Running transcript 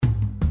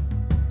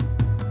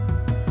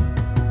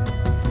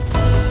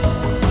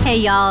Hey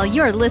y'all,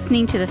 you're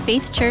listening to the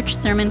Faith Church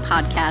Sermon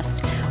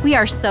Podcast. We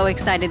are so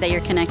excited that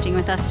you're connecting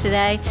with us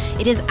today.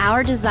 It is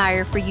our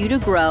desire for you to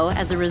grow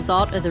as a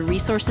result of the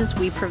resources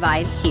we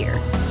provide here.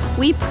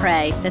 We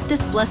pray that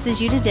this blesses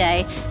you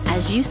today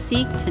as you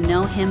seek to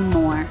know Him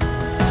more.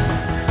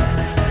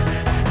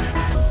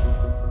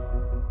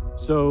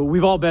 So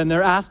we've all been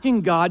there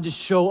asking God to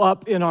show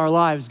up in our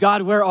lives.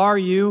 God, where are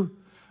you?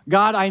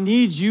 God, I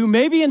need you.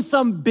 Maybe in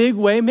some big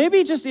way,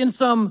 maybe just in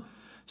some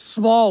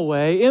small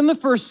way. In the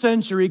first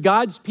century,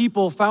 God's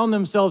people found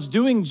themselves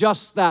doing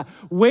just that,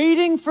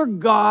 waiting for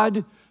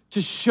God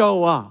to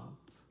show up.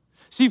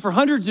 See, for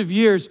hundreds of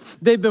years,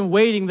 they've been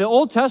waiting. The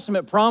Old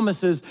Testament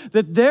promises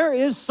that there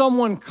is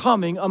someone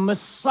coming, a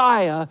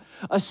Messiah,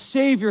 a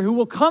Savior who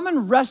will come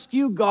and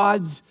rescue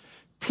God's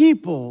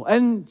people.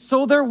 And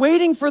so they're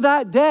waiting for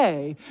that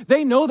day.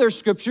 They know their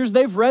scriptures.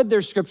 They've read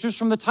their scriptures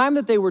from the time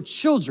that they were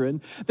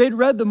children. They'd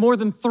read the more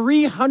than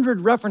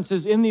 300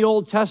 references in the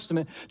Old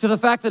Testament to the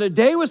fact that a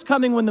day was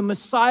coming when the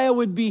Messiah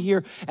would be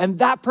here and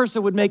that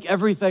person would make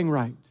everything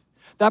right.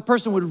 That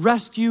person would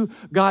rescue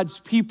God's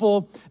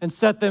people and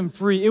set them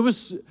free. It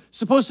was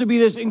supposed to be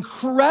this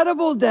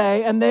incredible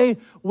day, and they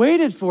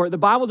waited for it. The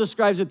Bible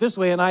describes it this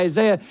way in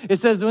Isaiah. It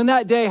says that when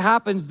that day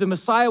happens, the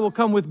Messiah will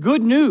come with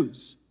good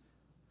news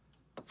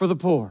for the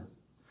poor.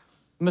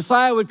 The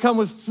Messiah would come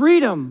with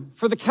freedom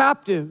for the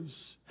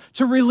captives,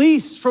 to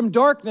release from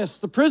darkness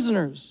the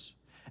prisoners,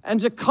 and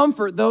to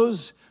comfort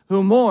those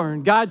who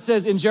mourn. God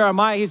says in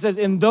Jeremiah, he says,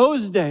 in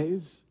those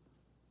days,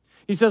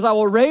 he says, I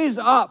will raise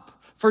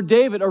up for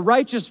David a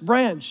righteous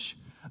branch,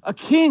 a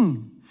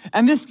king,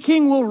 and this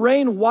king will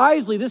reign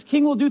wisely. This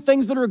king will do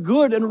things that are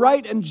good and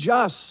right and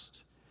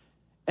just.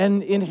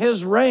 And in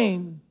his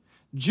reign,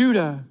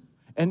 Judah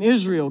and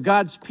Israel,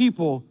 God's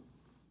people,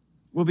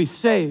 will be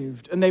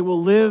saved and they will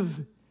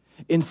live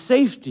in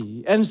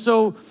safety. And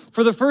so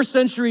for the first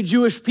century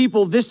Jewish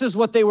people, this is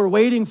what they were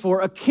waiting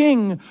for: a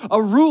king,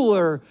 a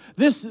ruler,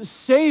 this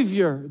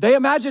savior. They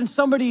imagined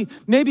somebody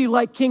maybe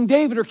like King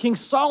David or King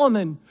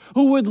Solomon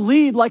who would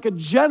lead like a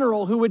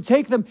general, who would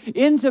take them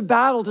into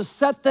battle to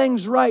set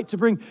things right, to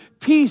bring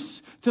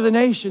peace to the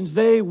nations.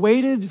 They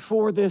waited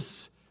for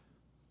this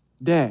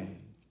day.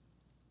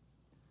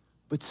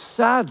 But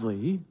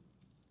sadly,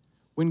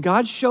 when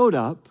God showed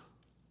up,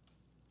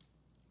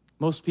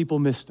 most people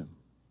missed him.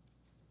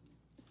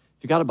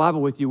 If you got a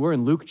Bible with you, we're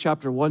in Luke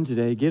chapter 1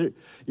 today. Get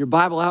your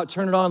Bible out,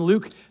 turn it on,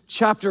 Luke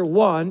chapter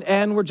 1.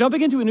 And we're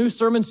jumping into a new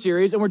sermon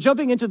series, and we're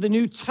jumping into the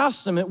New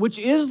Testament, which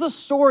is the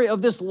story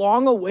of this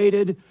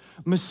long-awaited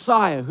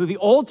Messiah, who the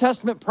Old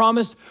Testament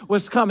promised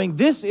was coming.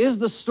 This is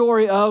the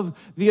story of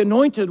the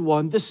Anointed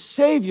One, the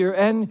Savior,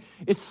 and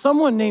it's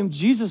someone named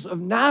Jesus of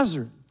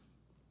Nazareth.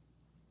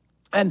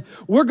 And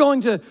we're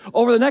going to,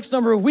 over the next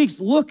number of weeks,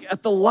 look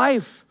at the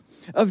life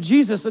of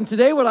Jesus. And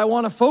today what I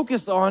want to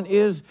focus on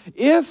is,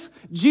 if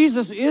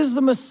Jesus is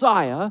the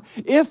Messiah,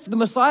 if the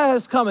Messiah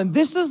has come, and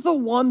this is the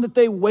one that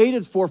they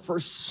waited for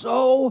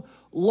so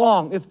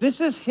long, if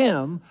this is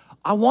him,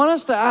 I want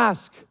us to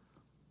ask,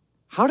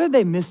 how did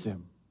they miss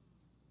him?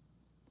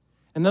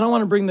 And then I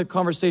want to bring the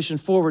conversation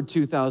forward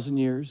 2,000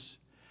 years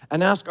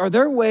and ask, are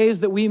there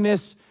ways that we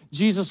miss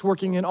Jesus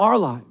working in our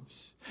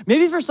lives?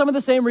 Maybe for some of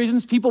the same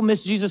reasons people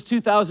missed Jesus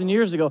 2,000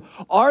 years ago.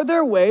 Are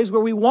there ways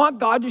where we want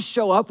God to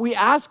show up? We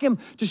ask him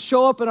to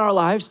show up in our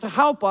lives to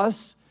help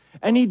us,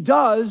 and he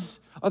does.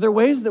 Are there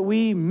ways that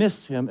we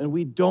miss him and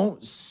we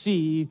don't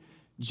see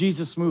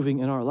Jesus moving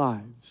in our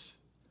lives?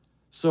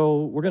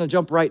 So we're going to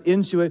jump right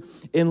into it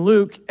in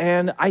Luke.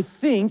 And I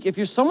think if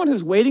you're someone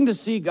who's waiting to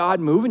see God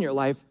move in your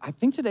life, I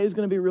think today is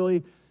going to be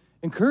really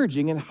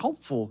encouraging and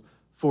helpful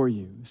for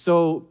you.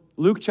 So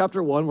Luke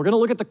chapter 1, we're going to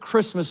look at the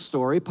Christmas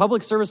story,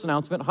 public service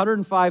announcement,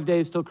 105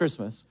 days till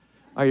Christmas.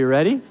 Are you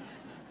ready?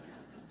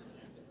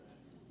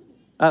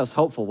 That was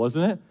helpful,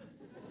 wasn't it?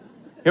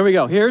 Here we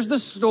go. Here's the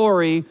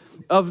story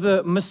of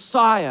the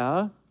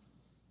Messiah,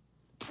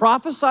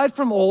 prophesied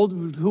from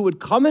old, who would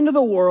come into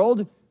the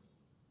world.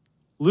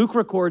 Luke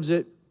records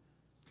it.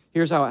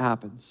 Here's how it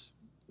happens.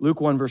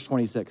 Luke 1, verse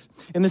 26.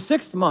 In the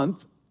 6th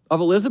month of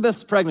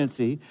Elizabeth's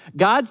pregnancy,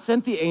 God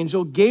sent the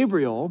angel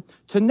Gabriel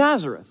to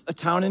Nazareth, a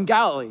town in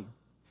Galilee,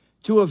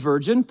 to a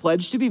virgin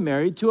pledged to be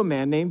married to a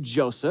man named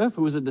Joseph,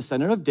 who was a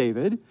descendant of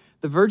David.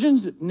 The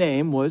virgin's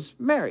name was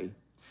Mary.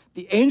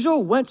 The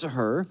angel went to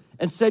her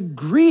and said,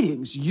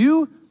 "Greetings,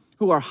 you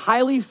who are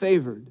highly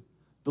favored.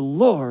 The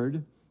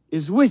Lord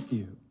is with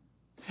you."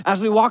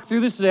 As we walk through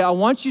this today, I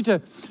want you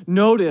to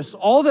notice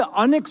all the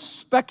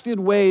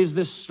unexpected ways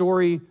this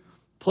story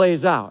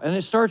plays out. And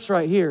it starts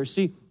right here.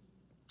 See,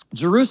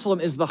 Jerusalem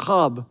is the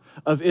hub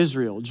of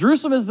Israel.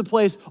 Jerusalem is the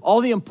place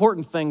all the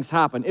important things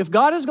happen. If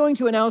God is going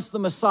to announce the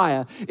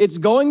Messiah, it's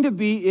going to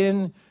be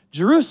in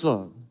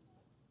Jerusalem.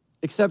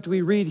 Except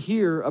we read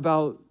here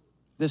about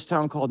this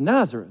town called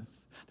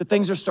Nazareth, that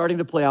things are starting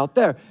to play out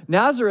there.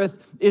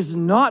 Nazareth is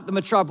not the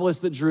metropolis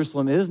that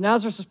Jerusalem is.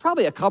 Nazareth is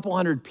probably a couple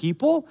hundred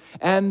people,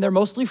 and they're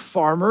mostly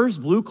farmers,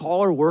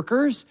 blue-collar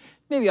workers,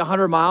 maybe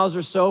 100 miles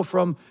or so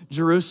from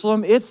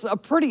Jerusalem. It's a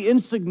pretty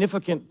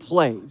insignificant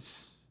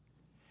place.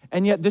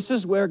 And yet this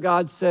is where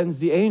God sends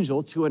the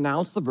angel to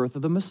announce the birth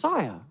of the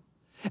Messiah.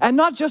 And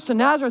not just to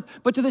Nazareth,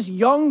 but to this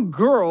young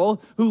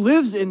girl who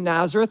lives in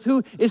Nazareth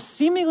who is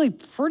seemingly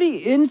pretty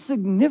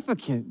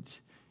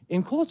insignificant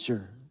in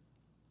culture.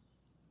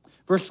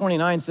 Verse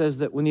 29 says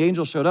that when the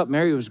angel showed up,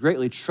 Mary was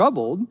greatly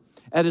troubled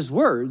at his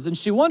words, and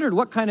she wondered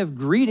what kind of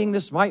greeting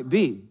this might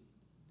be.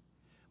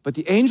 But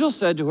the angel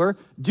said to her,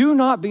 "Do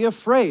not be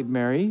afraid,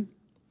 Mary.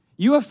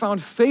 You have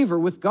found favor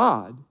with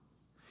God.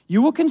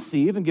 You will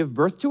conceive and give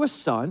birth to a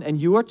son, and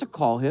you are to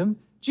call him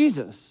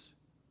Jesus.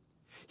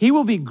 He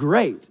will be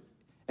great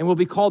and will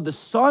be called the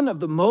Son of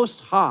the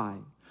Most High.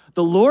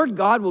 The Lord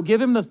God will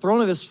give him the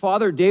throne of his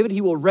father David.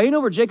 He will reign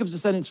over Jacob's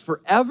descendants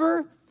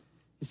forever.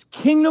 His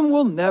kingdom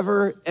will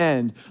never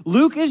end."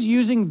 Luke is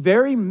using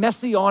very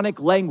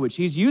messianic language.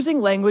 He's using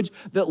language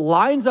that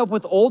lines up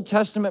with Old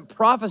Testament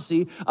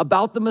prophecy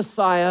about the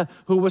Messiah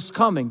who was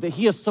coming, that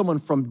he is someone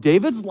from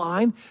David's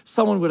line,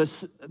 someone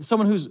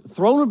whose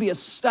throne would be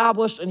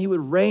established and he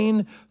would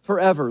reign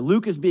forever.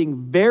 Luke is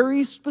being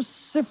very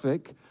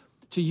specific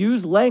to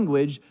use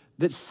language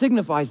that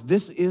signifies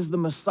this is the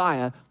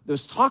Messiah that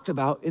was talked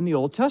about in the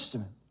Old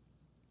Testament.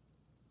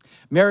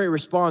 Mary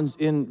responds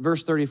in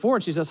verse 34,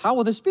 and she says, "How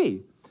will this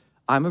be?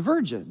 I'm a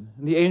virgin."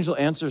 And the angel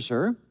answers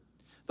her,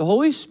 "The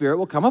Holy Spirit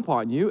will come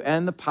upon you,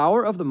 and the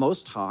power of the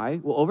Most High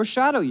will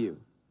overshadow you.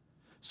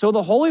 So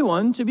the Holy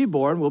One to be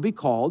born will be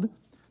called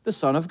the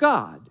Son of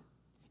God.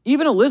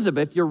 Even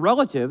Elizabeth, your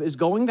relative, is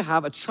going to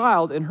have a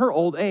child in her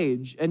old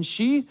age, and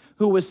she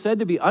who was said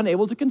to be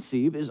unable to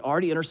conceive is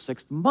already in her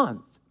 6th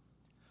month.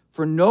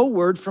 For no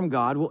word from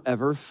God will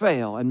ever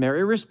fail." And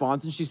Mary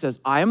responds, and she says,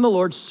 "I am the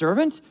Lord's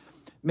servant.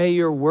 May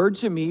your word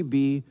to me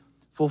be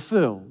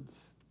fulfilled."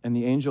 And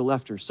the angel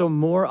left her. So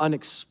more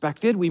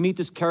unexpected, we meet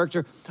this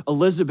character,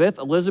 Elizabeth.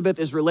 Elizabeth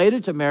is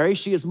related to Mary.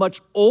 She is much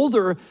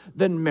older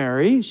than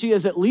Mary. She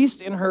is at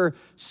least in her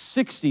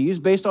 60s,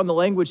 based on the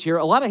language here.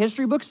 A lot of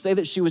history books say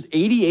that she was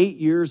 88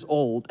 years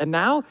old. And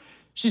now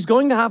she's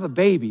going to have a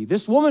baby.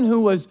 This woman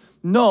who was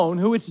known,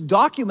 who it's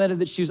documented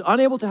that she's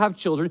unable to have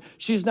children,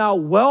 she's now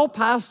well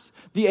past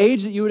the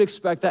age that you would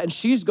expect that, and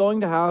she's going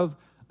to have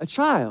a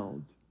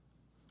child.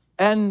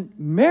 And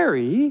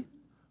Mary,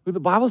 who the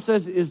Bible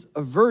says is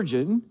a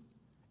virgin,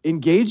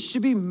 engaged to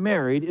be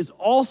married, is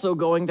also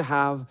going to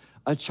have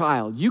a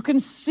child. You can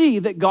see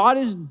that God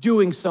is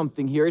doing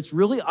something here. It's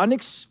really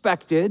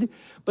unexpected,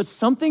 but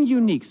something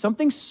unique,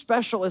 something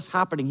special is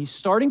happening. He's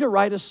starting to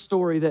write a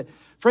story that,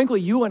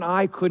 frankly, you and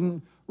I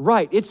couldn't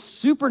write. It's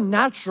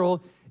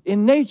supernatural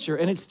in nature,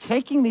 and it's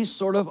taking these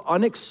sort of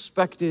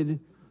unexpected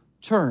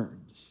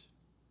turns.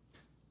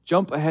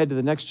 Jump ahead to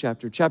the next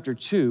chapter, chapter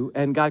 2,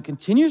 and God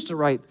continues to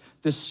write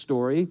this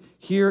story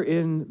here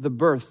in the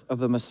birth of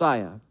the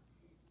Messiah.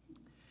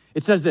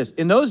 It says this: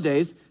 "In those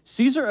days,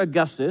 Caesar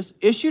Augustus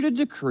issued a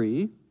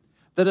decree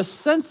that a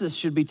census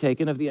should be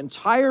taken of the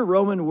entire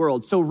Roman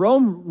world." So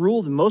Rome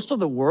ruled most of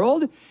the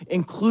world,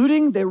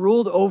 including they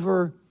ruled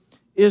over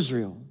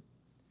Israel.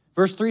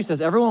 Verse 3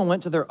 says, "Everyone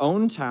went to their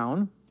own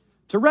town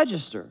to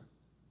register.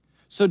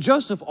 So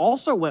Joseph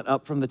also went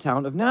up from the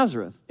town of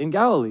Nazareth in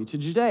Galilee to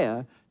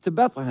Judea, to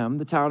Bethlehem,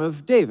 the town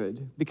of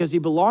David, because he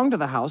belonged to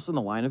the house and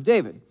the line of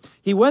David.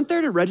 He went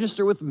there to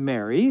register with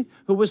Mary,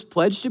 who was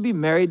pledged to be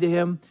married to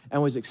him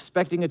and was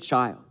expecting a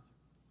child.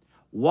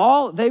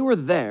 While they were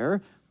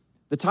there,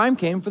 the time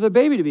came for the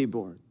baby to be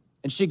born,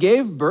 and she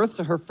gave birth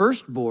to her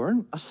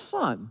firstborn, a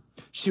son.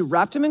 She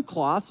wrapped him in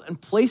cloths and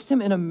placed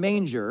him in a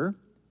manger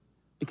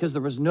because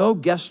there was no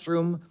guest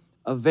room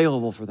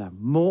available for them."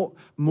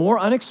 More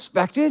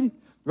unexpected,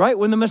 right?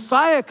 When the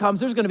Messiah comes,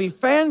 there's going to be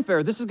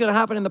fanfare. This is going to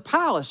happen in the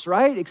palace,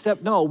 right?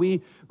 Except no,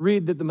 we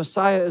read that the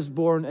Messiah is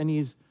born and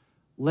he's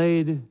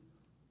laid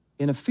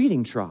in a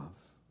feeding trough.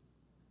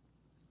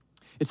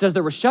 It says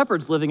there were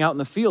shepherds living out in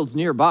the fields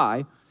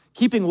nearby,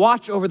 keeping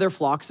watch over their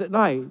flocks at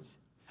night.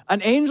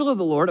 An angel of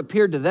the Lord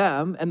appeared to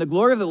them, and the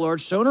glory of the Lord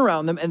shone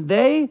around them, and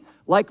they,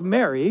 like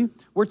Mary,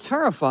 were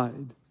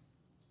terrified.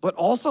 But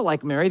also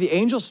like Mary, the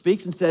angel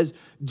speaks and says,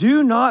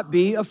 "Do not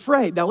be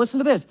afraid." Now listen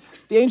to this.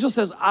 The angel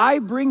says, "I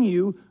bring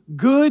you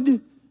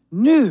good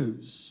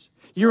news."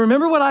 You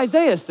remember what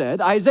Isaiah said?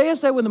 Isaiah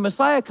said when the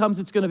Messiah comes,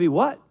 it's going to be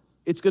what?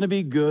 It's going to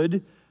be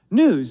good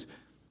news.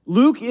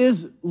 Luke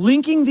is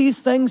linking these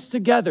things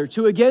together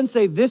to again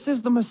say, this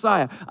is the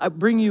Messiah. I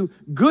bring you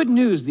good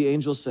news, the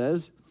angel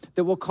says,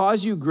 that will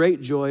cause you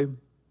great joy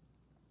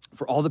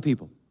for all the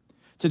people.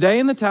 Today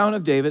in the town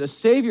of David, a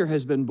Savior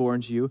has been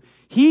born to you.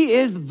 He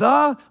is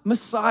the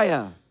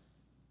Messiah,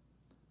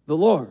 the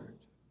Lord.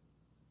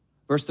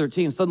 Verse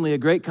 13, suddenly a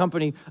great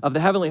company of the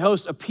heavenly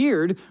host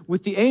appeared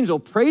with the angel,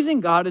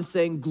 praising God and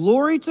saying,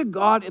 "Glory to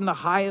God in the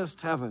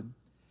highest heaven,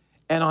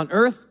 and on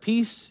earth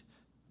peace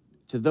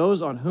to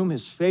those on whom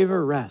his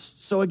favor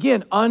rests." So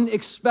again,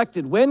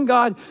 unexpected. When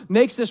God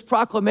makes this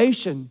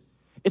proclamation,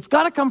 it's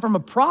got to come from a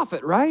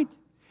prophet, right?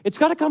 It's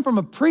got to come from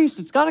a priest.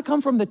 It's got to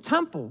come from the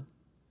temple.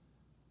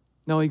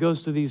 No, he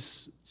goes to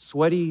these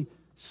sweaty,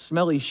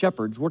 smelly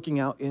shepherds working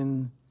out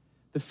in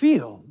the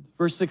field.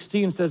 Verse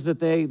 16 says that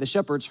the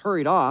shepherds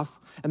hurried off,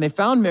 and they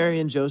found Mary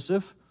and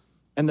Joseph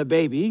and the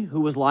baby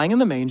who was lying in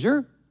the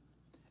manger.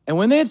 And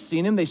when they had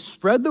seen him, they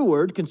spread the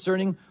word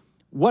concerning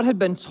what had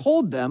been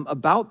told them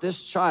about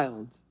this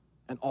child.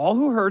 And all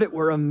who heard it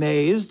were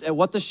amazed at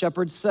what the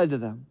shepherds said to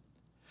them.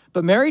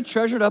 But Mary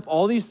treasured up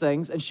all these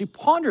things, and she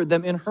pondered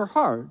them in her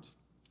heart.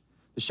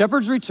 The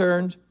shepherds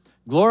returned,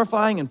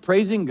 glorifying and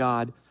praising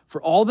God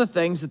for all the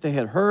things that they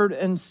had heard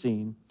and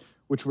seen,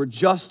 which were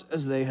just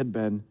as they had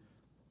been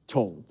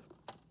told.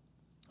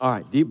 All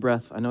right, deep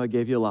breaths. I know I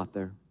gave you a lot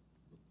there.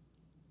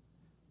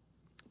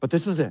 But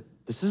this is it.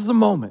 This is the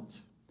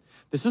moment.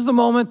 This is the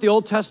moment the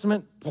Old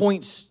Testament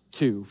points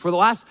to. For the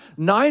last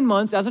 9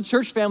 months, as a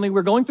church family,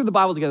 we're going through the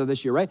Bible together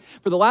this year, right?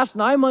 For the last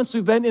 9 months,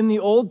 we've been in the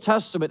Old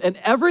Testament, and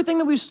everything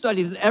that we've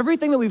studied and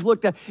everything that we've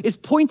looked at is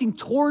pointing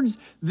towards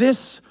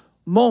this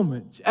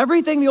moment.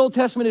 Everything the Old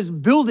Testament is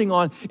building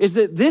on is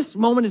that this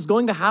moment is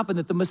going to happen,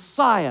 that the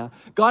Messiah,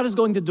 God is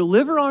going to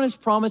deliver on his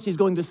promise. He's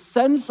going to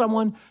send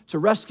someone to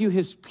rescue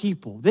his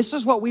people. This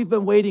is what we've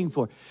been waiting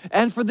for.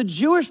 And for the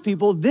Jewish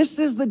people, this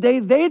is the day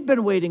they'd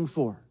been waiting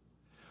for.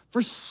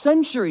 For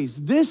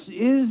centuries, this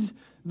is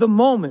the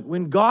moment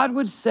when God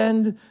would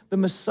send the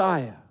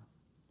Messiah.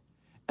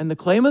 And the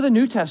claim of the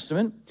New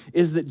Testament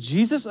is that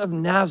Jesus of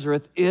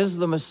Nazareth is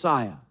the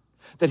Messiah,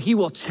 that he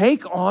will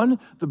take on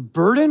the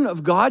burden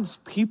of God's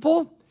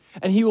people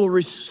and he will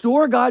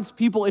restore God's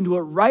people into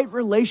a right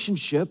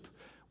relationship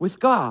with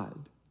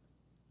God.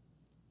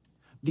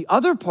 The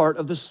other part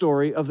of the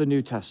story of the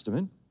New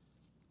Testament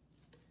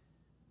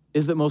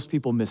is that most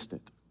people missed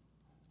it.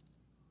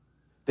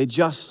 They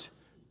just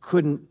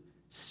couldn't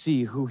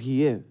see who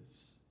he is.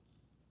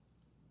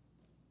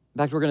 In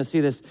fact, we're going to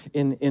see this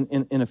in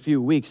a few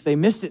weeks. They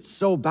missed it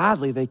so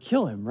badly, they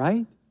kill him,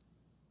 right?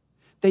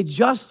 They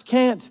just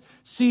can't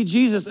see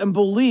Jesus and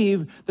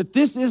believe that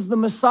this is the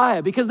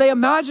Messiah because they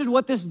imagined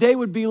what this day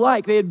would be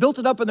like. They had built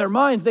it up in their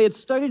minds. They had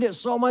studied it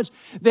so much.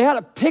 They had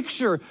a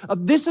picture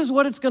of this is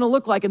what it's going to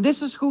look like and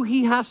this is who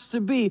he has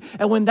to be.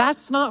 And when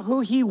that's not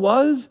who he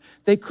was,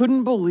 they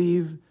couldn't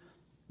believe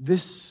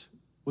this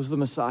was the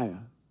Messiah.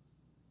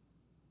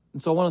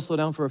 And so I want to slow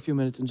down for a few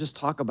minutes and just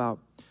talk about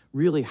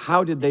really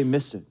how did they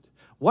miss it?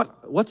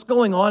 What's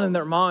going on in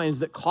their minds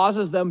that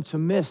causes them to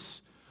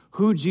miss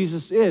who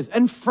Jesus is?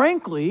 And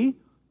frankly,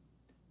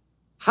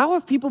 how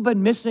have people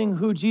been missing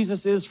who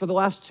Jesus is for the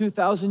last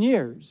 2,000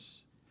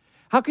 years?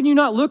 How can you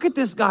not look at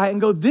this guy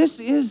and go, this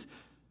is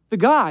the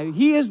guy.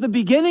 He is the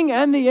beginning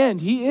and the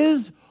end. He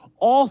is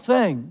all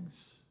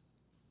things.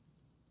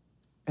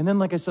 And then,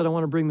 like I said, I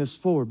want to bring this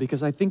forward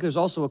because I think there's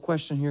also a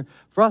question here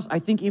for us. I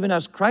think even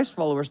as Christ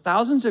followers,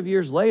 thousands of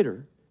years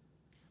later,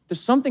 there's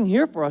something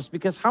here for us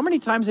because how many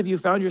times have you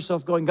found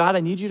yourself going, God,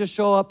 I need you to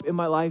show up in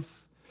my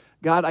life.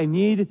 God, I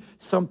need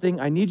something.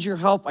 I need your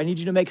help. I need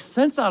you to make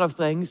sense out of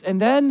things.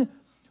 And then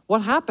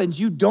what happens?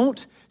 You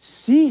don't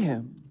see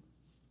him.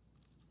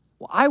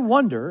 Well, I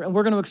wonder, and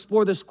we're going to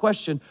explore this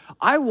question,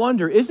 I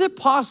wonder, is it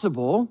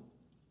possible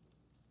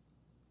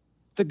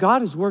that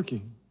God is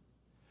working,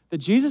 that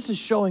Jesus is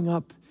showing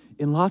up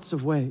in lots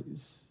of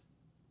ways,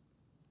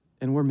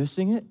 and we're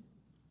missing it?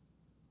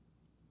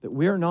 That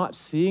we're not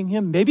seeing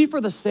him? Maybe for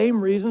the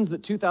same reasons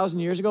that 2,000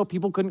 years ago,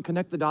 people couldn't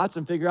connect the dots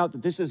and figure out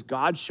that this is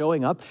God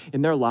showing up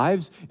in their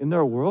lives, in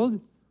their world.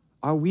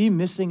 Are we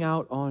missing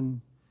out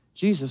on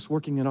Jesus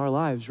working in our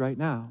lives right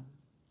now?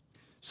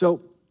 So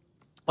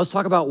let's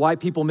talk about why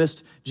people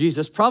missed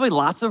Jesus. Probably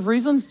lots of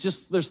reasons.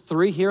 Just there's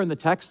 3 here in the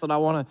text that I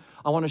want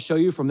to show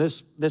you from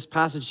this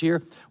passage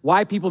here.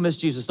 Why people miss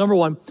Jesus. Number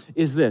 1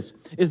 is this,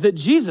 is that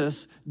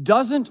Jesus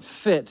doesn't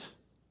fit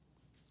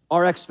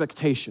our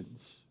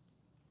expectations.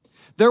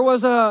 There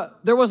was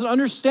an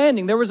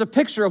understanding, there was a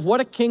picture of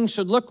what a king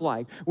should look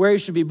like, where he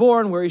should be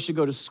born, where he should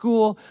go to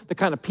school, the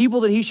kind of people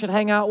that he should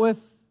hang out with.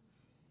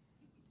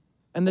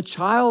 And the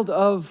child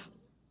of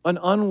an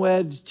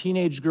unwed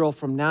teenage girl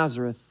from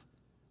Nazareth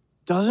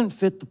doesn't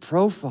fit the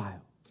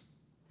profile.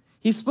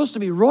 He's supposed to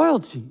be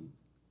royalty.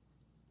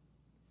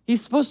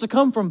 He's supposed to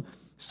come from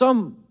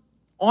some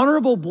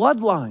honorable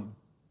bloodline.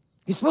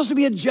 He's supposed to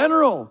be a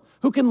general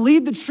who can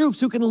lead the troops,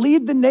 who can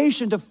lead the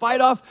nation to fight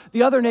off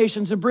the other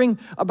nations and bring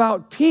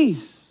about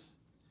peace.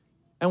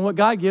 And what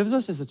God gives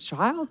us is a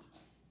child,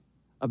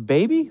 a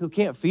baby who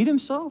can't feed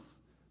himself,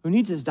 who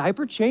needs his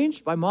diaper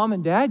changed by mom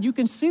and dad. You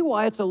can see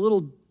why it's a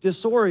little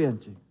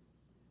disorienting.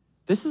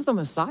 This is the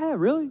Messiah,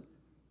 really?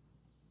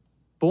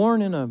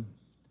 Born in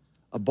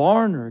a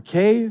barn or a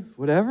cave,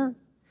 whatever.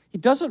 He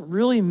doesn't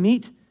really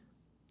meet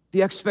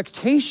the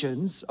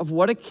expectations of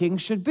what a king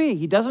should be.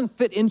 He doesn't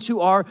fit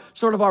into our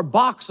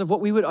box of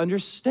what we would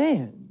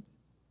understand.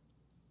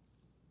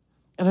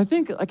 And I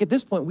think at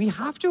this point, we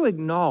have to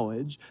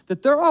acknowledge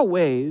that there are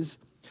ways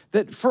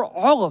that for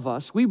all of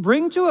us, we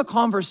bring to a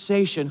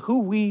conversation who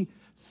we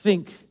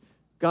think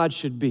God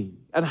should be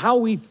and how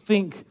we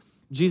think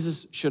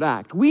Jesus should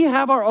act. We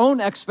have our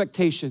own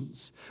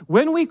expectations.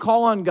 When we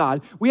call on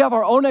God, we have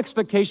our own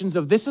expectations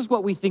of this is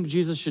what we think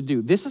Jesus should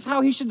do. This is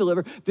how he should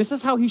deliver. This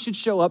is how he should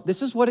show up.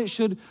 This is what it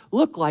should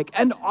look like.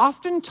 And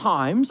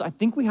oftentimes, I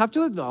think we have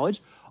to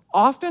acknowledge,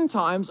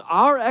 oftentimes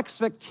our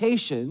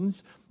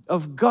expectations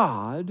of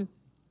God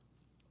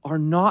are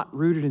not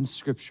rooted in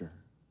Scripture,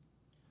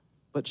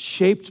 but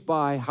shaped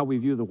by how we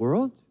view the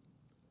world,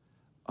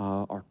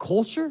 our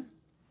culture,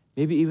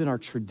 maybe even our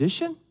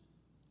tradition.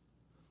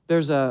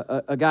 There's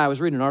a guy, I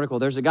was reading an article,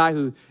 there's a guy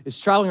who is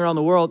traveling around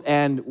the world,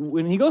 and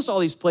when he goes to all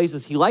these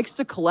places, he likes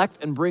to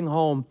collect and bring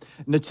home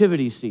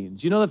nativity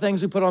scenes. You know the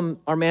things we put on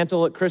our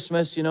mantle at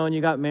Christmas, and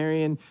you got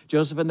Mary and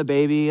Joseph and the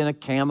baby and a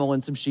camel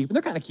and some sheep, and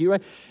they're kind of cute,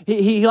 right?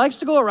 He likes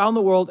to go around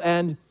the world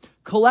and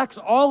collect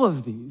all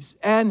of these.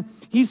 And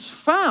he's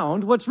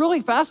found, what's really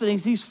fascinating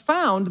is he's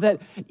found that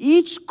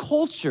each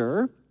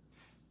culture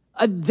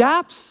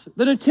adapts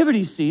the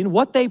nativity scene,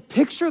 what they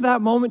picture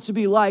that moment to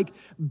be like,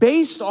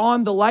 based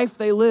on the life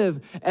they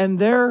live and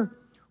their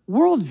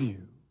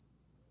worldview.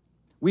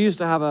 We used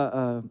to have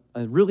a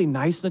really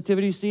nice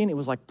nativity scene. It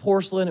was like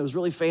porcelain. It was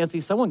really fancy.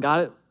 Someone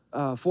got it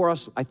for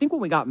us, I think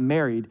when we got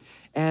married.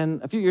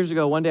 And a few years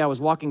ago, one day I was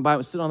walking by, I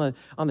was sitting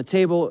on the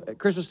table at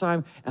Christmas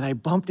time, and I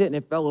bumped it and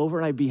it fell over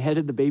and I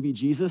beheaded the baby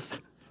Jesus.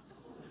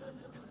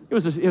 It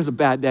was a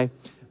bad day.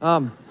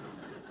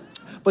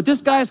 But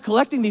this guy is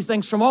collecting these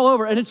things from all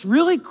over, and it's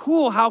really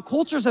cool how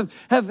cultures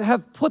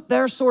have put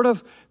their sort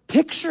of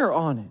picture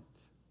on it.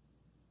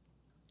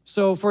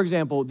 So, for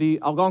example, the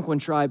Algonquin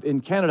tribe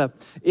in Canada,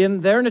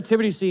 in their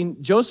nativity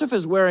scene, Joseph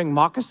is wearing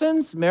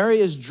moccasins,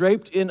 Mary is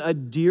draped in a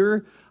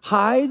deer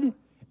hide,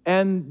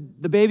 and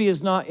the baby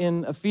is not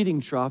in a feeding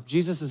trough.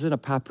 Jesus is in a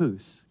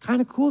papoose.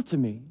 Kind of cool to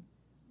me.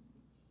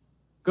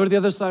 Go to the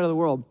other side of the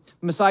world.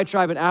 The Maasai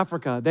tribe in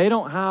Africa, they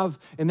don't have,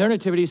 in their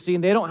nativity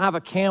scene, they don't have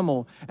a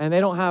camel and they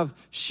don't have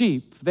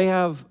sheep. They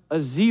have a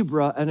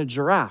zebra and a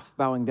giraffe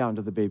bowing down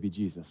to the baby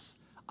Jesus.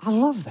 I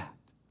love that.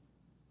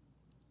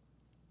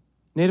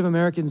 Native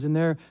Americans in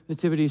their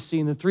nativity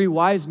scene, the three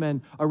wise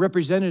men are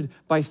represented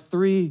by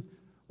three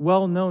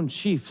well-known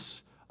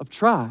chiefs of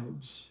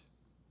tribes.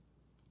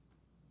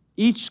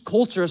 Each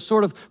culture has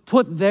sort of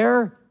put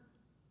their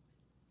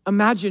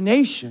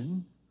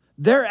imagination,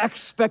 their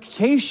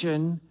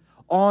expectation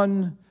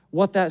on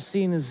what that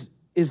scene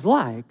is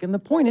like. And the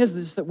point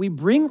is that we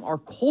bring our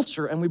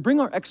culture and we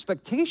bring our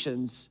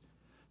expectations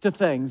to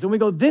things. And we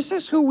go, this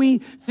is who we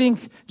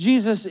think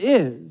Jesus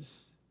is.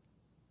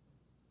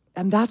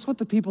 And that's what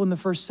the people in the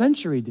first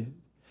century did.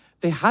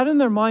 They had in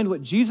their mind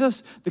what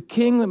Jesus, the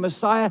King, the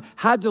Messiah,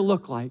 had to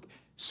look like.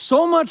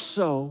 So much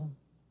so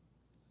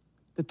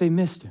that they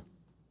missed him.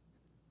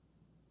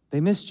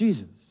 They missed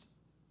Jesus.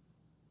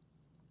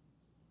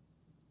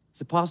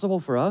 Is it possible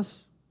for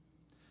us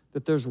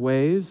that there's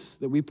ways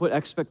that we put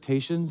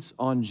expectations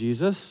on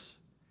Jesus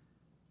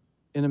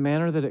in a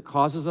manner that it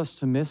causes us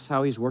to miss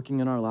how he's working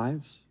in our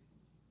lives?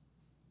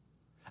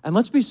 And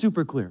let's be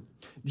super clear.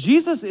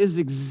 Jesus is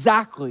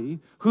exactly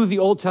who the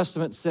Old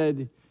Testament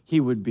said he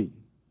would be.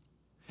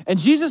 And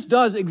Jesus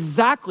does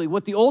exactly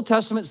what the Old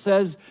Testament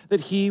says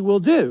that he will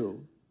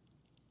do.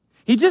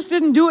 He just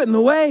didn't do it in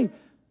the way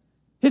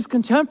his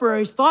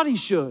contemporaries thought he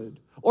should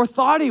or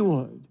thought he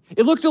would.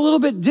 It looked a little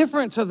bit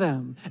different to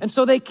them. And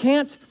so they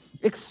can't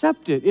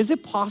accept it. Is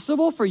it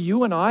possible for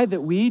you and I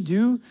that we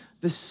do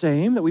the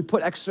same, that we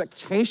put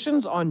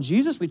expectations on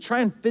Jesus? We try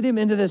and fit him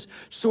into this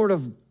sort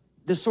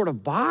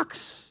of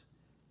box.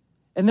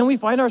 And then we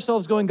find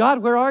ourselves going, God,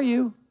 where are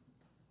you?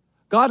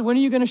 God, when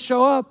are you going to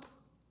show up?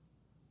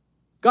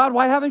 God,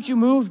 why haven't you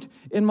moved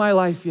in my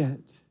life yet?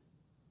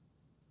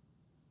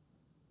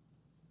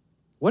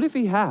 What if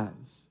he has?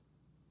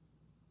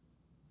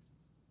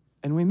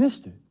 And we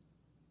missed it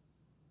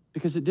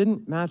because it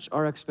didn't match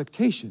our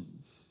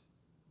expectations.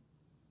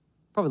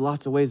 Probably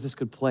lots of ways this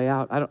could play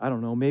out. I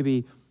don't know.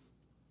 Maybe,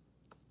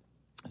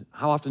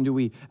 how often do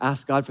we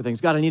ask God for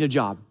things? God, I need a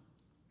job.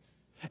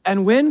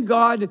 And when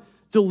God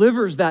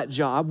delivers that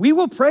job, we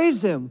will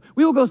praise him.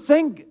 We will go,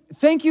 thank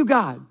you,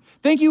 God.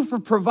 Thank you for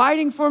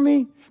providing for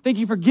me. Thank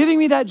you for giving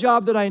me that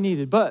job that I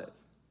needed. But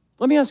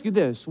let me ask you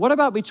this. What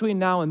about between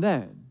now and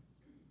then?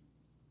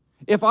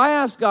 If I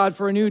ask God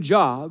for a new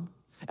job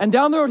and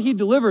down the road he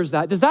delivers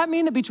that, does that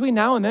mean that between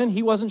now and then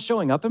he wasn't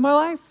showing up in my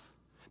life?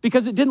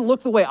 Because it didn't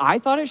look the way I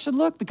thought it should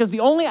look? Because the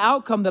only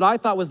outcome that I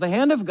thought was the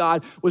hand of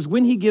God was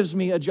when he gives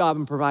me a job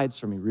and provides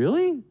for me.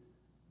 Really?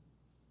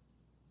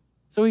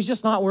 So he's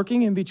just not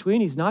working in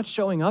between? He's not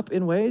showing up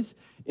in ways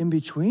in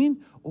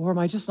between? Or am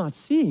I just not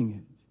seeing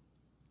it?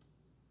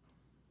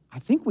 I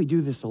think we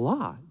do this a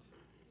lot.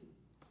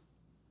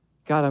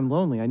 God, I'm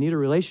lonely. I need a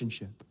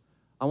relationship.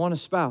 I want a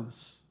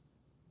spouse.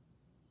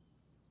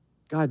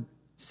 God,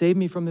 save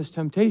me from this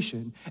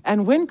temptation.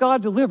 And when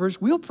God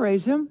delivers, we'll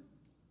praise him.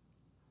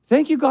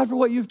 Thank you, God, for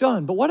what you've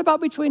done. But what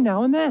about between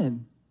now and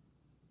then?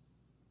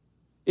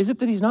 Is it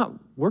that he's not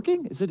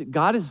working? Is it that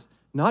God is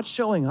not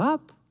showing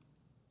up?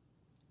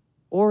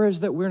 Or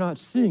is that we're not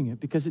seeing it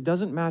because it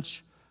doesn't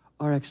match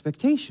our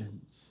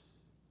expectations?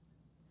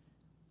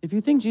 If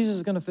you think Jesus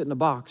is going to fit in a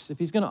box, if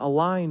he's going to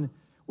align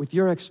with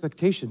your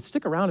expectations,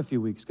 stick around a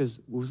few weeks, because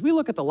as we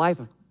look at the life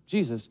of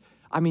Jesus,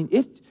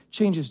 it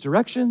changes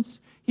directions.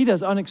 He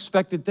does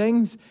unexpected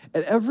things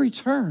at every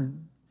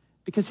turn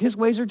because his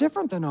ways are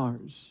different than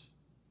ours.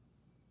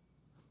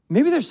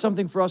 Maybe there's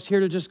something for us here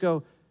to just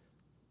go,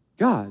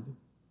 God,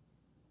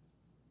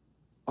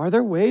 Are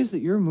there ways that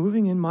you're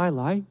moving in my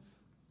life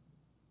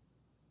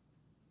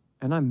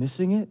and I'm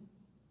missing it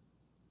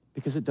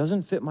because it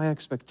doesn't fit my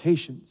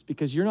expectations,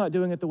 because you're not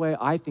doing it the way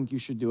I think you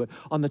should do it,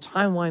 on the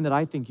timeline that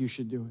I think you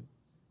should do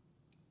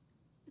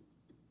it?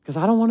 Because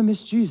I don't want to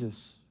miss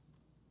Jesus.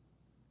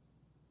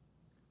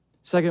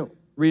 Second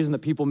reason that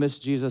people miss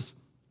Jesus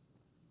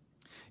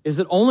is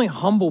that only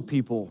humble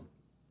people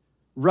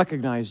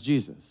recognize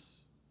Jesus.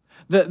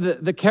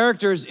 The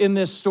characters in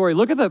this story,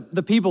 look at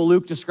the people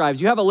Luke describes.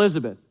 You have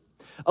Elizabeth.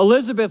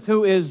 Elizabeth,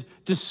 who is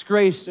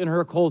disgraced in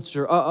her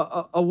culture,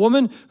 a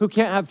woman who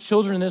can't have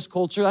children in this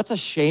culture, that's a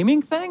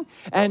shaming thing,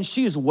 and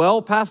she's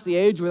well past the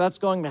age where that's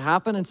going to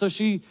happen, and so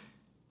she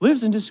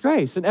lives in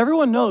disgrace, and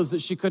everyone knows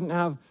that she couldn't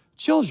have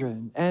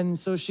children, and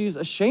so she's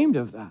ashamed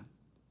of that.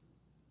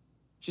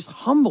 She's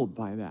humbled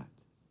by that.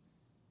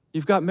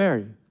 You've got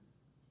Mary,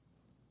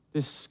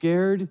 this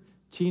scared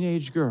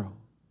teenage girl.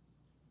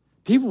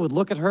 People would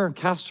look at her and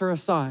cast her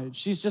aside.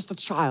 She's just a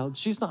child.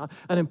 She's not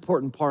an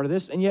important part of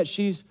this, and yet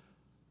she's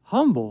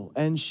humble,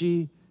 and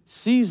she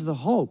sees the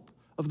hope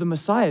of the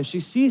Messiah. She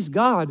sees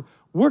God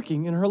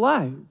working in her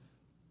life.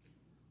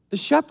 The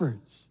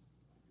shepherds.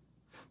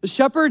 The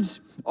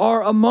shepherds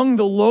are among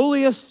the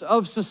lowliest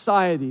of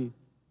society.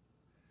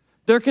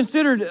 They're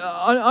considered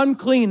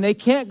unclean. They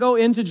can't go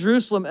into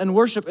Jerusalem and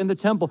worship in the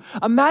temple.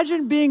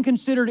 Imagine being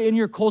considered in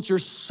your culture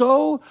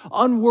so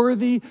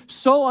unworthy,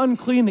 so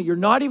unclean that you're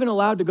not even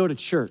allowed to go to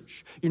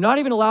church. You're not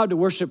even allowed to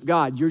worship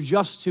God. You're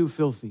just too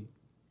filthy.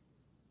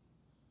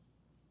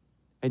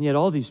 And yet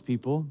all these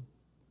people,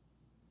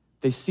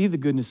 they see the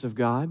goodness of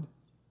God.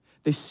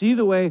 They see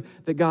the way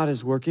that God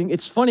is working.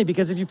 It's funny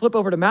because if you flip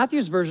over to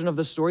Matthew's version of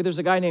the story, there's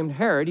a guy named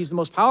Herod. He's the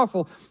most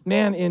powerful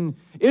man in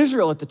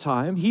Israel at the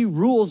time. He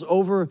rules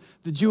over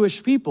the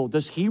Jewish people.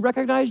 Does he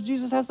recognize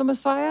Jesus as the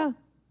Messiah?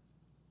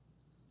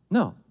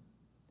 No.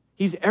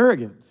 He's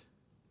arrogant.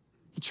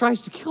 He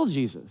tries to kill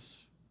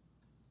Jesus.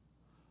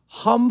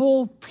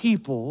 Humble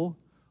people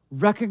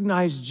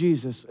recognize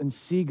Jesus and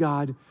see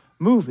God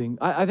moving.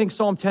 I think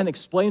Psalm 10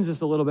 explains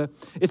this a little bit.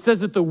 It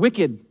says that the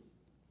wicked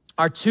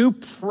are too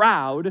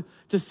proud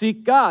to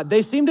seek God.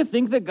 They seem to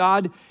think that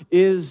God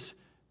is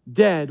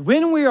dead.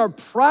 When we are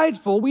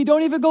prideful, we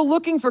don't even go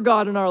looking for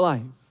God in our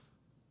life.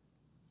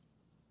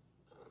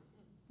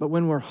 But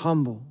when we're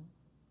humble,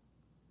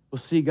 we'll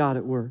see God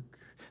at work.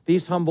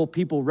 These humble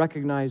people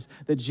recognize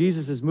that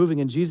Jesus is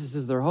moving and Jesus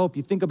is their hope.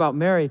 You think about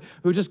Mary,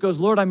 who just goes,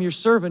 Lord, I'm your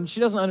servant.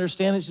 She doesn't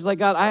understand it. She's like,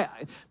 God,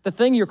 the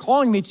thing you're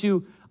calling me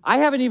to, I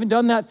haven't even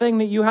done that thing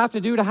that you have to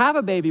do to have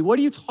a baby. What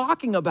are you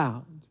talking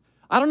about?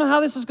 I don't know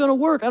how this is going to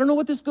work. I don't know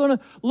what this is going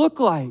to look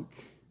like.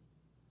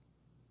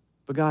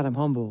 But God, I'm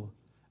humble,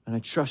 and I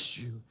trust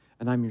you,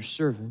 and I'm your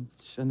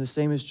servant. And the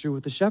same is true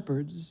with the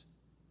shepherds.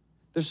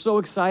 They're so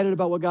excited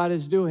about what God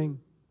is doing.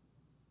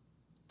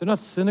 They're not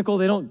cynical.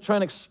 They don't try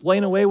and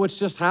explain away what's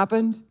just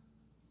happened.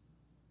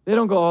 They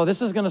don't go, oh,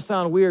 this is going to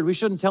sound weird. We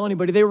shouldn't tell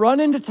anybody. They run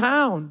into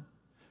town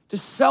to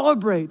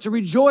celebrate, to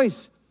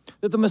rejoice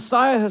that the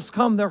Messiah has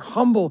come. They're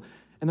humble,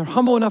 and they're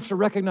humble enough to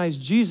recognize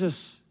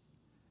Jesus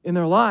in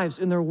their lives,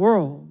 in their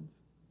world.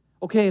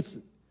 Okay, it's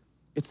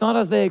not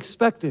as they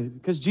expected,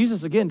 because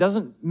Jesus, again,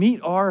 doesn't meet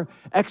our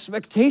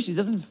expectations,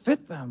 doesn't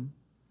fit them.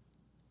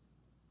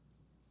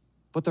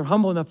 But they're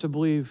humble enough to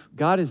believe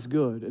God is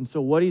good, and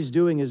so what he's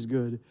doing is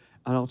good,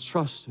 and I'll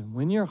trust him.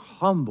 When you're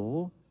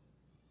humble,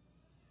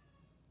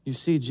 you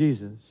see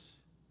Jesus.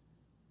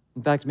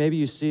 In fact, maybe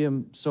you see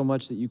him so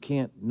much that you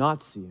can't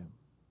not see him.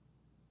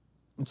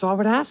 And so I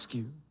would ask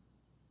you,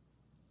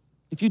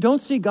 if you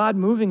don't see God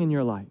moving in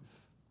your life,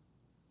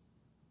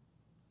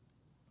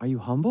 are you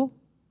humble?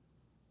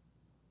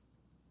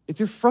 If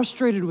you're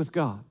frustrated with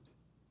God,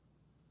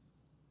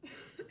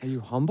 are you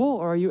humble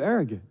or are you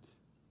arrogant?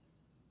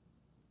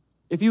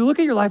 If you look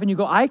at your life and you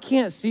go, I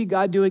can't see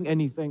God doing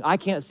anything. I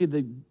can't see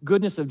the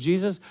goodness of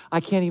Jesus.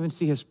 I can't even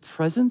see his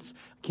presence.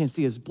 I can't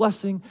see his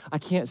blessing. I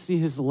can't see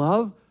his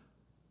love.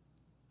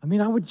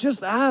 I would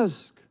just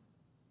ask,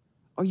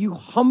 are you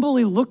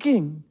humbly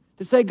looking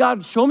to say,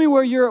 God, show me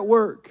where you're at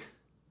work?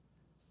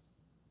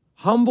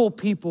 Humble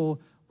people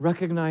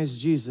recognize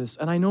Jesus.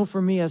 And I know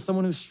for me, as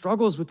someone who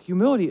struggles with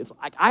humility, it's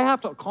like I have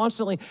to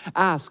constantly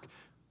ask,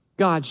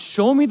 God,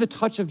 show me the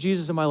touch of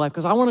Jesus in my life,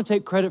 because I want to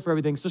take credit for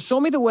everything. So show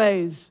me the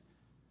ways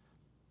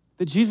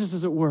that Jesus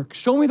is at work.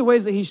 Show me the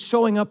ways that he's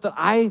showing up that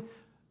I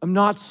am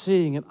not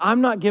seeing and I'm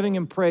not giving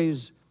him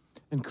praise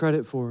and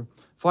credit for.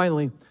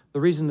 Finally, the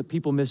reason that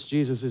people miss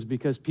Jesus is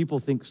because people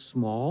think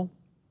small,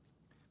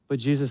 but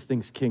Jesus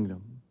thinks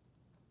kingdom.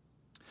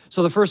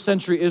 So the first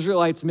century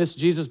Israelites missed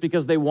Jesus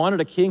because they wanted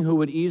a king who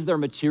would ease their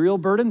material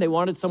burden. They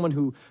wanted someone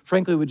who,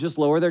 frankly, would just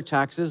lower their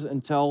taxes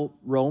and tell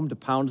Rome to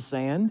pound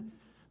sand.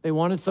 They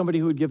wanted somebody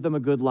who would give them a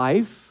good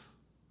life.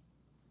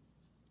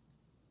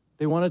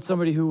 They wanted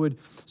somebody who would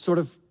sort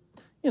of,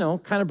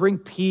 kind of bring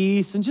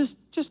peace and just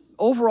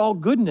overall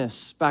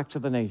goodness back to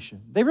the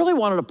nation. They really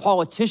wanted a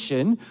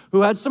politician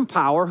who had some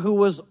power, who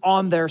was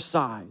on their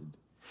side.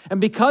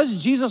 And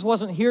because Jesus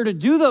wasn't here to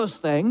do those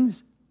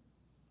things,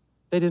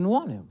 they didn't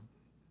want him.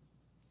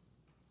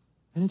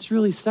 And it's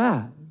really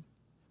sad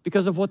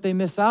because of what they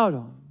miss out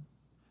on.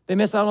 They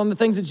miss out on the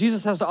things that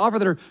Jesus has to offer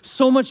that are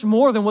so much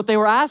more than what they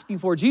were asking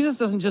for. Jesus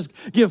doesn't just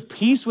give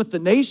peace with the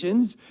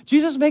nations.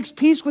 Jesus makes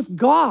peace with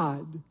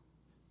God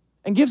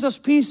and gives us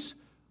peace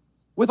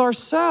with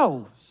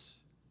ourselves.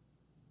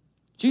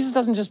 Jesus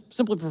doesn't just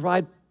simply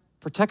provide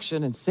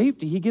protection and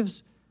safety. He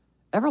gives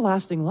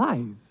everlasting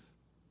life.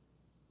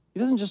 He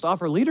doesn't just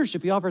offer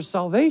leadership, he offers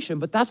salvation,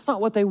 but that's not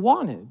what they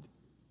wanted.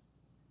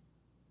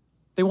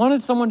 They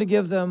wanted someone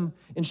to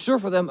ensure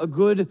for them a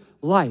good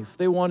life.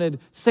 They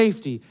wanted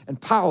safety and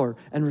power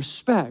and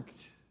respect.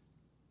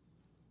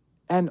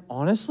 And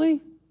honestly,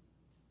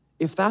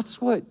 if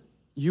that's what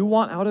you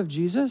want out of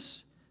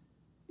Jesus,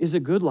 is a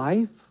good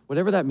life,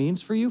 whatever that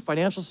means for you,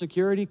 financial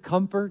security,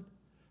 comfort,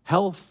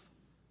 health,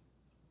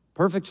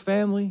 perfect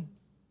family,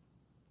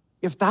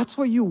 if that's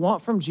what you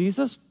want from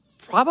Jesus,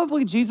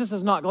 probably Jesus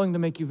is not going to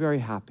make you very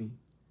happy.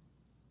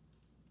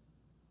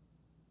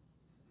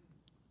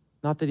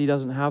 Not that he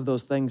doesn't have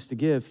those things to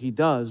give, he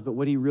does, but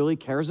what he really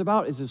cares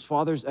about is his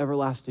Father's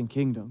everlasting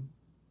kingdom.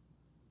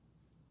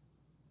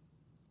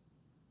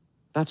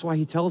 That's why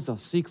he tells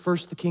us, seek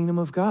first the kingdom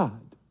of God.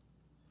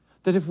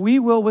 That if we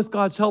will, with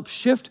God's help,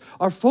 shift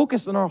our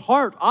focus and our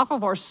heart off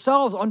of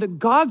ourselves onto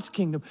God's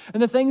kingdom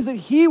and the things that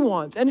he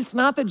wants. And it's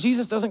not that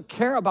Jesus doesn't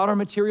care about our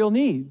material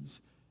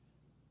needs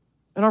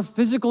and our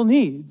physical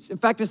needs. In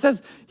fact,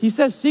 he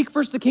says, seek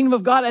first the kingdom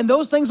of God and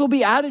those things will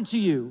be added to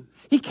you.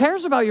 He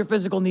cares about your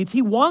physical needs.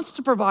 He wants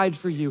to provide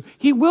for you.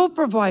 He will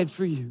provide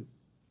for you.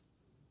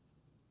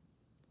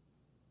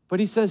 But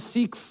he says,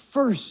 seek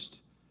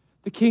first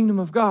the kingdom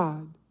of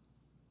God.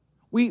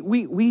 We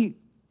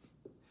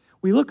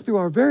look through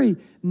our very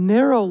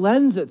narrow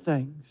lens at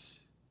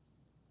things.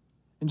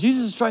 And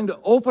Jesus is trying to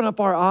open up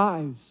our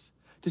eyes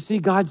to see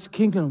God's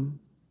kingdom.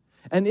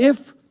 And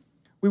if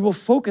we will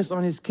focus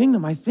on his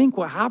kingdom, I think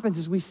what happens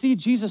is we see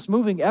Jesus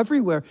moving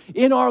everywhere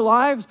in our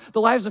lives,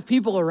 the lives of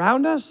people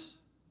around us.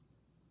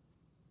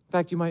 In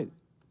fact, you might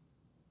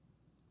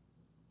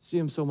see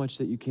him so much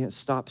that you can't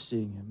stop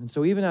seeing him. And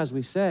so even as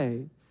we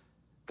say,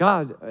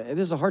 God, this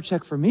is a heart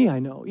check for me, I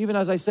know. Even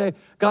as I say,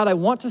 God, I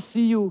want to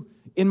see you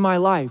in my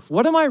life.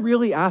 What am I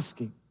really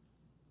asking?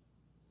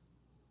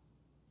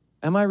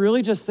 Am I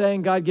really just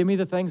saying, God, give me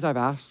the things I've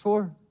asked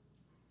for?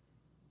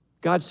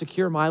 God,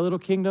 secure my little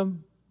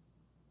kingdom?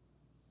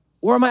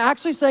 Or am I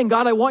actually saying,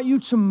 God, I want you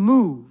to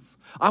move.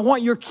 I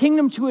want your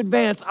kingdom to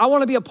advance. I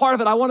want to be a part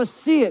of it. I want to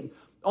see it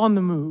on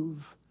the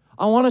move.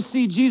 I want to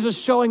see Jesus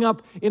showing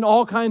up in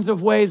all kinds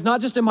of ways,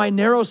 not just in my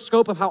narrow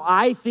scope of how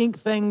I think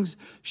things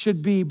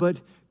should be, but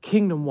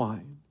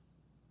kingdom-wide.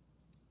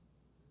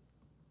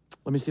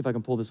 Let me see if I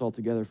can pull this all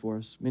together for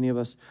us. Many of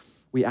us,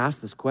 we ask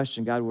this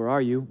question, God, where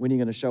are you? When are you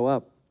going to show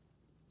up?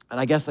 And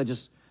I guess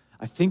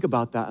I think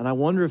about that, and I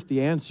wonder if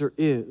the answer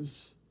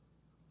is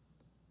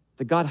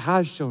that God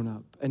has shown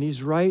up, and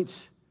he's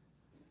right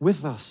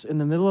with us in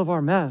the middle of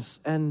our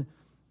mess, and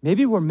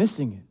maybe we're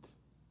missing it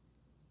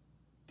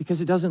because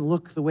it doesn't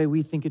look the way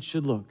we think it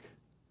should look.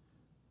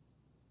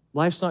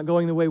 Life's not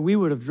going the way we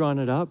would have drawn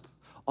it up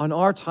on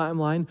our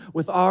timeline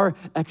with our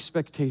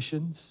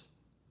expectations.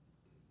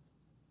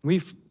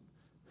 We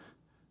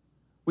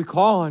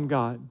call on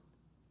God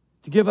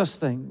to give us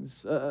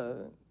things,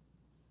 a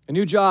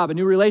new job, a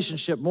new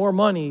relationship, more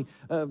money,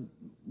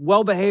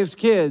 well-behaved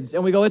kids,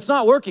 and we go, it's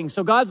not working,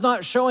 so God's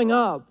not showing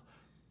up.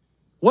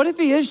 What if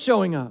he is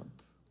showing up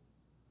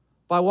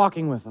by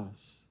walking with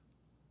us?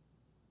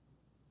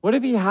 What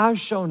if he has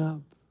shown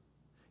up?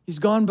 He's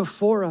gone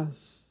before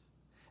us.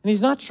 And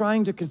he's not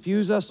trying to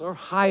confuse us or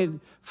hide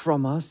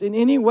from us in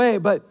any way,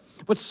 but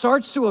what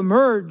starts to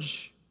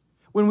emerge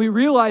when we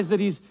realize that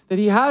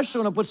he has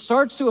shown up, what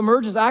starts to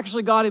emerge is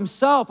actually God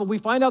himself, and we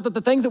find out that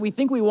the things that we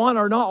think we want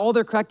are not all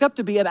they're cracked up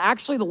to be, and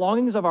actually the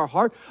longings of our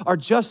heart are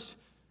just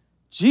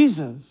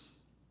Jesus.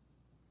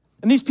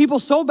 And these people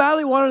so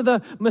badly wanted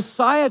the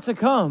Messiah to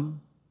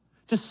come,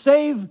 to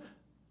save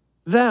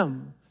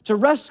them, to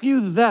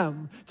rescue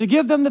them, to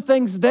give them the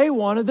things they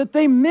wanted that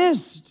they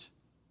missed.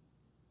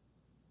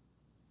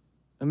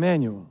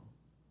 Emmanuel,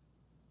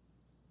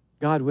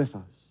 God with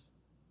us.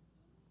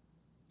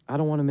 I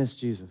don't want to miss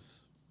Jesus.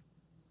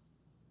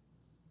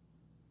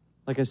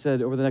 Like I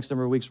said, over the next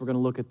number of weeks, we're going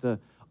to look at the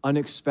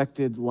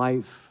unexpected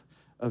life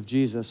of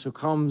Jesus who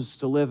comes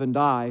to live and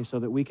die so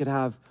that we could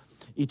have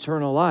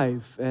eternal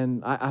life.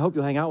 And I hope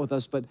you'll hang out with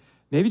us, but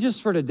maybe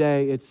just for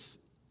today,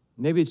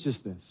 maybe it's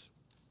just this.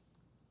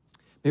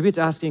 Maybe it's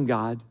asking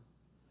God,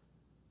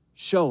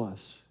 show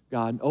us,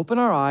 God, open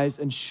our eyes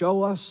and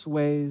show us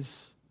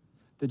ways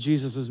that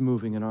Jesus is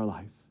moving in our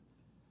life.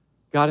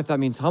 God, if that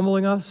means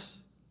humbling us,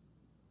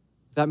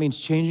 if that means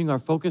changing our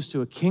focus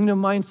to a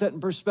kingdom mindset and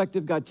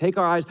perspective, God, take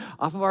our eyes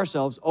off of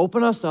ourselves,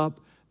 open us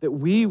up that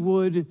we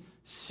would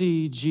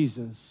see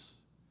Jesus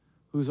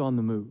who's on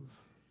the move.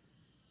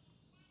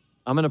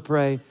 I'm going to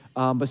pray,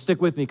 but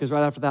stick with me because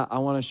right after that, I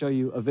want to show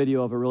you a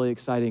video of a really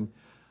exciting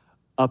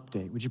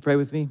update. Would you pray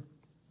with me?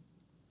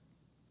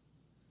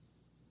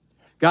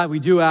 God, we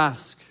do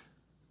ask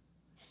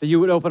that you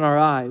would open our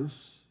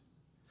eyes.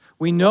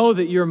 We know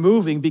that you're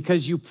moving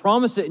because you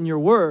promise it in your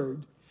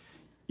word.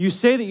 You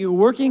say that you're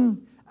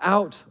working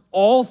out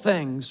all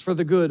things for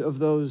the good of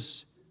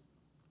those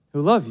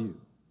who love you.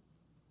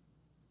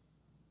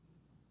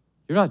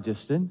 You're not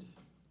distant.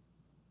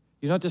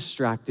 You're not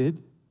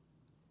distracted.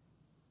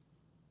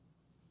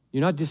 You're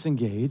not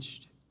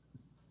disengaged.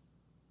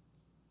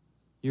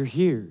 You're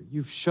here.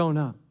 You've shown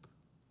up.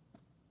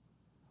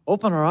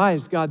 Open our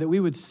eyes, God, that we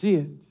would see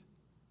it.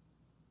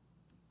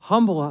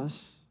 Humble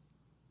us.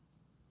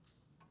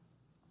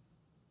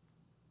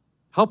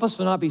 Help us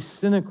to not be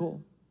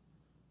cynical.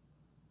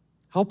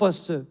 Help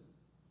us to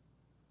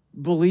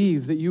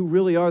believe that you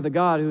really are the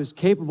God who is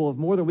capable of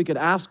more than we could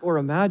ask or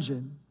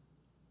imagine.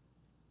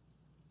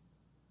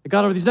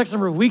 God, over these next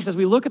number of weeks, as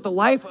we look at the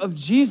life of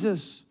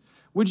Jesus,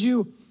 would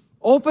you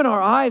open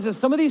our eyes as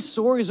some of these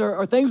stories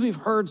are things we've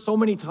heard so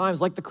many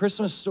times, like the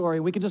Christmas story.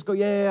 We can just go,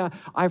 yeah,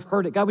 I've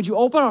heard it. God, would you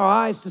open our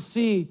eyes to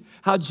see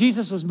how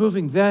Jesus was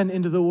moving then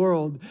into the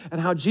world and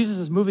how Jesus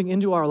is moving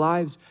into our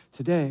lives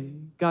today?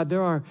 God,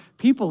 there are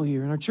people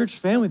here in our church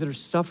family that are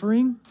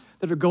suffering,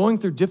 that are going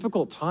through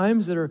difficult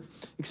times, that are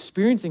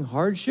experiencing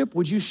hardship.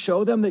 Would you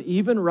show them that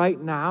even right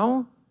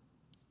now,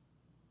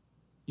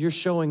 you're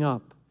showing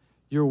up,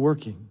 you're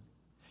working.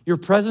 Your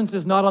presence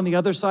is not on the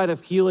other side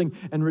of healing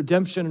and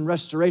redemption and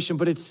restoration,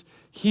 but it's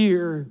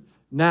here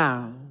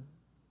now.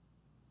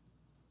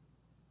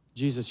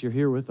 Jesus, you're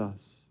here with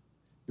us.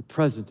 You're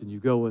present and you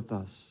go with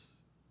us.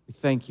 We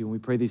thank you and we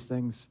pray these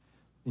things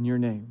in your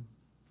name.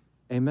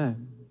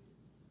 Amen.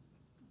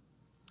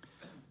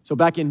 So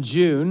back in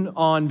June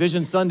on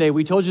Vision Sunday,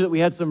 we told you that we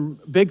had some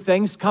big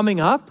things coming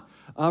up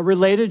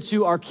related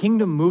to our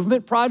kingdom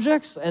movement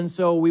projects. And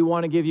so we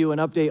want to give you an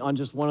update on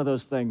just one of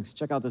those things.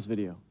 Check out this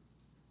video.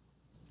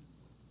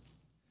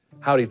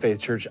 Howdy, Faith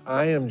Church.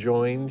 I am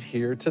joined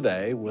here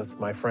today with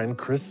my friend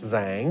Chris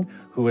Zhang,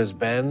 who has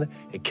been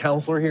a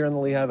counselor here in the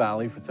Lehigh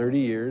Valley for 30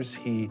 years.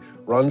 He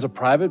runs a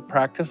private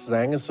practice,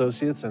 Zhang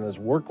Associates, and has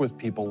worked with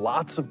people,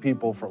 lots of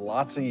people for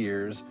lots of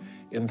years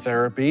in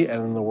therapy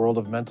and in the world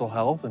of mental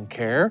health and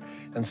care.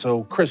 And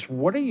so, Chris,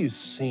 what are you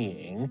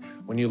seeing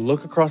when you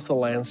look across the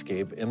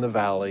landscape in the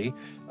Valley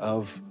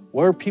of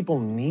where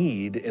people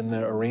need in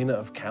the arena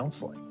of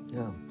counseling?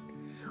 Yeah.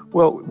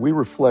 Well, we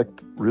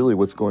reflect really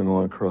what's going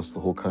on across the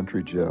whole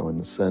country, Joe, in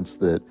the sense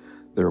that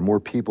there are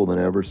more people than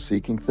ever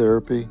seeking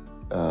therapy.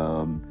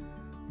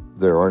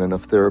 There aren't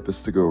enough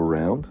therapists to go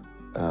around.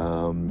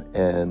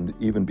 And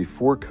even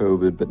before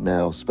COVID, but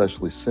now,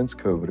 especially since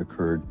COVID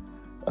occurred,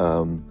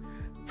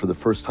 for the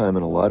first time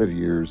in a lot of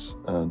years,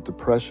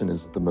 depression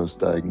is the most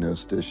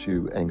diagnosed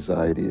issue,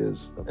 anxiety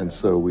is. Okay. And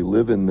so we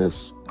live in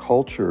this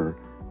culture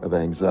of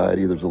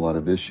anxiety. There's a lot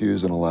of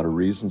issues and a lot of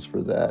reasons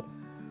for that.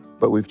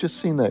 But we've just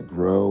seen that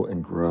grow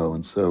and grow.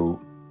 And so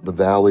the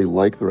Valley,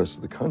 like the rest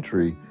of the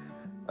country,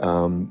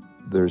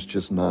 there's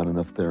just not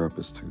enough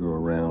therapists to go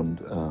around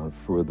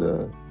for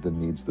the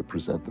needs that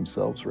present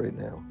themselves right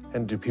now.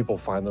 And do people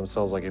find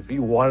themselves, like, if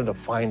you wanted to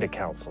find a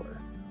counselor,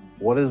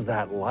 what is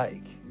that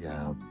like?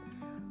 Yeah,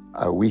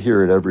 we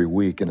hear it every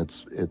week, and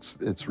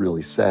it's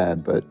really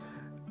sad. But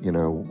you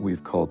know,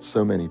 we've called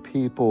so many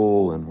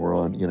people, and we're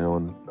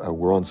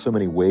on so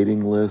many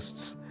waiting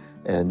lists.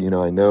 And, you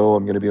know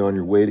I'm going to be on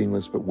your waiting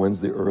list, but when's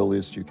the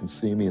earliest you can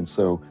see me? And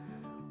so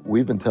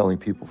we've been telling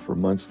people for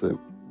months that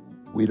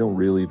we don't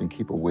really even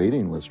keep a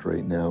waiting list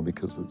right now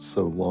because it's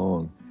so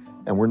long.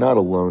 And we're not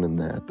alone in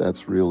that.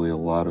 That's really a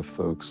lot of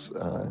folks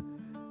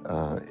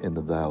in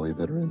the Valley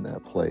that are in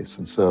that place.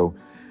 And so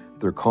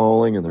they're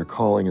calling and they're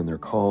calling and they're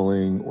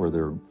calling, or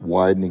they're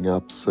widening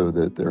up so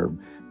that they're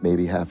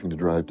maybe having to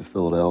drive to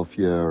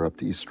Philadelphia or up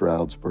to East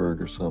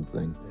Stroudsburg or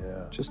something,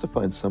 just to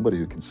find somebody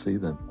who can see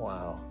them.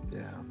 Wow.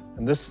 Yeah.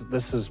 And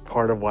this is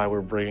part of why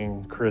we're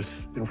bringing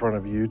Chris in front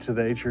of you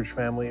today, church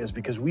family, is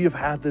because we have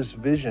had this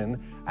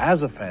vision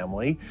as a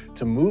family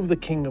to move the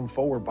kingdom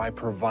forward by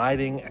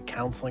providing a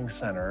counseling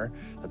center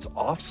that's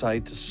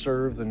off-site to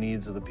serve the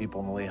needs of the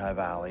people in the Lehigh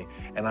Valley.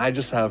 And I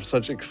just have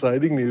such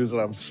exciting news that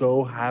I'm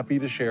so happy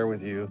to share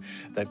with you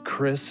that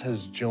Chris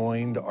has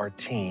joined our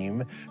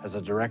team as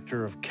a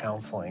director of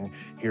counseling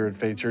here at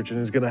Faith Church and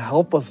is going to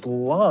help us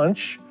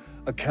launch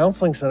a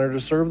counseling center to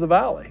serve the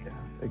Valley. Yeah.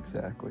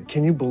 Exactly.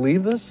 Can you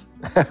believe this?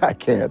 I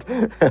can't.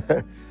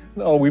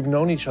 No, we've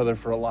known each other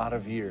for a lot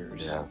of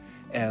years. Yeah.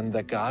 And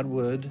that God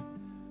would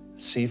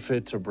see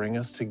fit to bring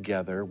us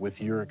together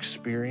with your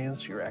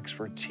experience, your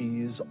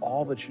expertise,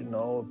 all that you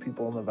know of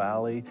people in the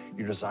Valley,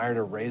 your desire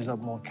to raise up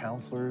more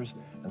counselors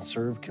and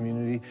serve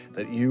community,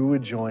 that you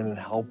would join and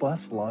help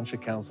us launch a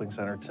counseling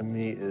center, to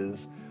me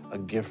is a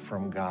gift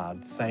from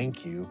God.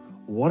 Thank you.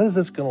 What is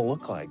this going to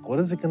look like? What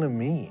is it going to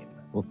mean?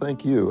 Well,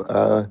 thank you.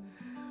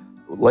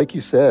 Like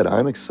you said,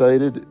 I'm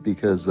excited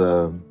because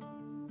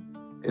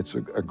it's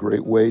a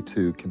great way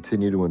to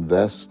continue to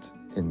invest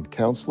in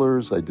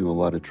counselors. I do a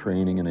lot of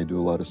training and I do a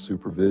lot of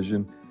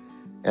supervision.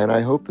 And I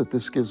hope that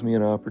this gives me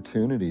an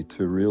opportunity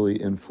to really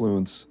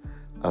influence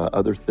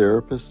other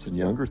therapists and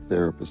younger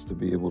therapists to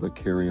be able to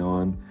carry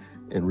on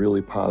in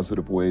really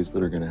positive ways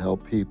that are going to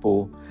help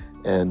people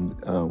and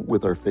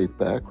with our faith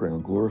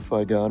background,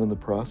 glorify God in the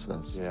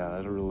process. Yeah,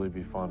 that'd really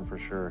be fun for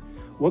sure.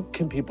 What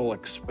can people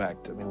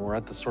expect? I mean, we're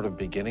at the sort of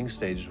beginning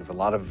stages. We have a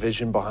lot of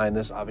vision behind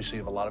this. Obviously,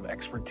 you have a lot of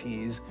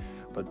expertise,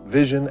 but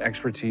vision,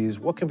 expertise,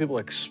 what can people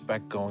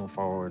expect going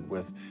forward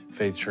with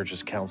Faith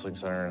Church's Counseling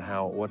Center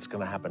and what's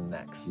going to happen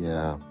next?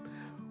 Yeah.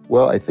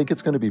 Well, I think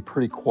it's going to be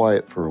pretty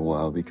quiet for a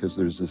while because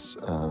there's this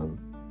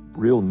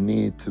real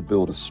need to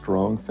build a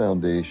strong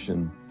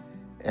foundation,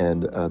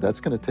 and that's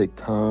going to take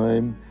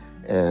time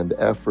and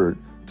effort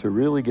to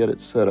really get it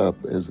set up.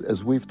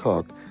 As we've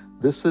talked,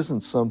 this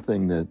isn't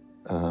something that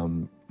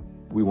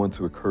we want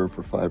to occur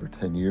for 5 or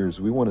 10 years.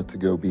 We want it to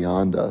go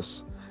beyond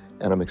us,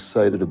 and I'm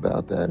excited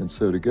about that. And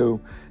so to go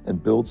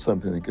and build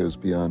something that goes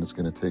beyond is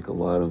going to take a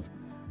lot of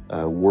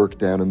work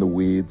down in the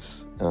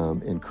weeds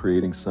in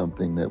creating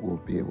something that will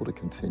be able to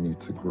continue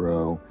to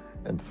grow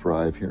and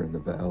thrive here in the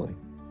Valley.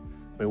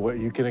 I mean, what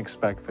you can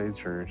expect, Faith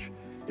Church,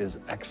 is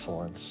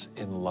excellence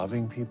in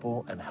loving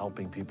people and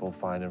helping people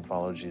find and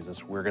follow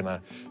Jesus. We're going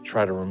to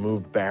try to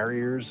remove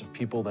barriers of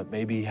people that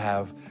maybe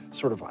have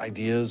sort of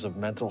ideas of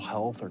mental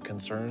health or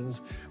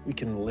concerns. We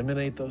can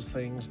eliminate those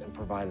things and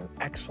provide an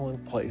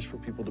excellent place for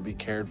people to be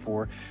cared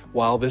for.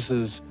 While this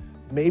is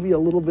maybe a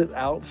little bit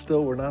out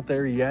still, we're not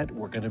there yet,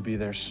 we're going to be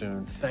there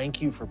soon.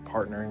 Thank you for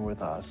partnering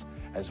with us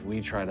as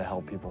we try to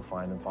help people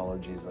find and follow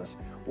Jesus.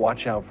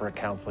 Watch out for a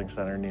counseling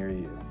center near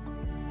you.